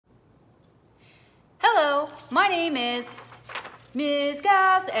My name is Ms.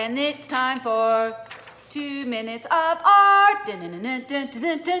 Gauss, and it's time for 2 minutes of art.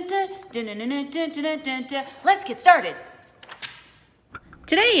 Let's get started.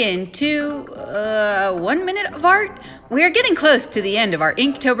 Today in 1 minute of art, we are getting close to the end of our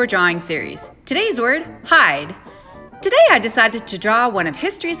InkTober drawing series. Today's word, hide. Today I decided to draw one of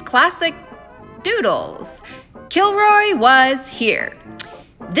history's classic doodles. Kilroy was here.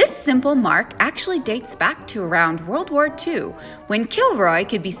 This simple mark actually dates back to around World War II, when Kilroy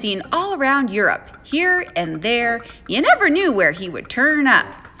could be seen all around Europe, here and there. You never knew where he would turn up.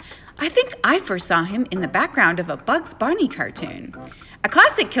 I think I first saw him in the background of a Bugs Bunny cartoon. A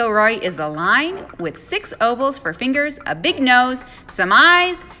classic Kilroy is a line with 6 ovals for fingers, a big nose, some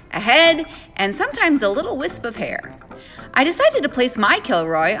eyes, a head, and sometimes a little wisp of hair. I decided to place my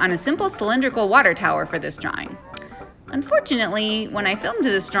Kilroy on a simple cylindrical water tower for this drawing. Unfortunately, when I filmed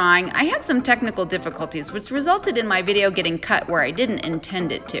this drawing, I had some technical difficulties, which resulted in my video getting cut where I didn't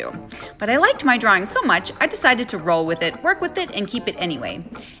intend it to. But I liked my drawing so much, I decided to roll with it, work with it, and keep it anyway.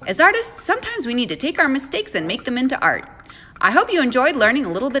 As artists, sometimes we need to take our mistakes and make them into art. I hope you enjoyed learning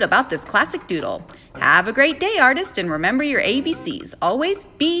a little bit about this classic doodle. Have a great day, artist, and remember your ABCs. Always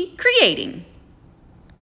be creating.